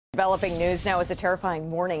Developing news now is a terrifying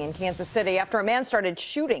morning in Kansas City after a man started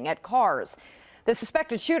shooting at cars. The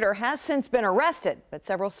suspected shooter has since been arrested, but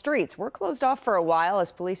several streets were closed off for a while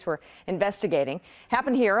as police were investigating.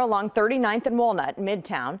 Happened here along 39th and Walnut,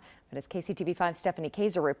 Midtown. But as KCTV5's Stephanie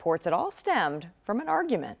Kaiser reports, it all stemmed from an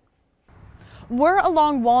argument. We're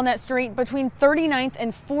along Walnut Street between 39th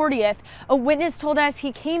and 40th. A witness told us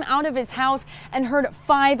he came out of his house and heard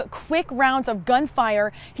 5 quick rounds of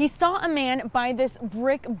gunfire. He saw a man by this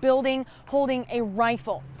brick building holding a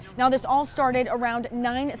rifle. Now, this all started around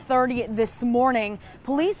 9:30 this morning.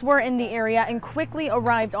 Police were in the area and quickly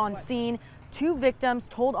arrived on scene. 2 victims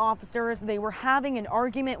told officers they were having an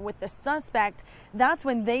argument with the suspect. That's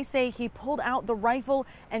when they say he pulled out the rifle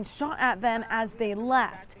and shot at them as they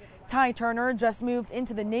left. Ty Turner just moved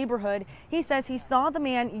into the neighborhood. He says he saw the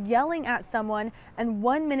man yelling at someone and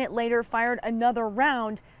 1 minute later fired another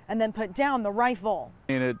round and then put down the rifle.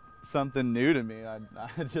 I mean, it's something new to me. I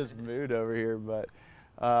just moved over here, but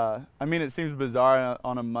I mean, it seems bizarre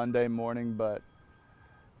on a Monday morning, but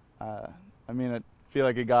I mean, I feel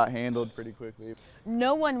like it got handled pretty quickly.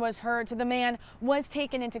 No one was hurt. The man was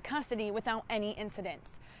taken into custody without any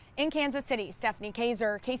incidents. In Kansas City, Stephanie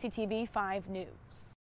Kaiser, KCTV 5 News.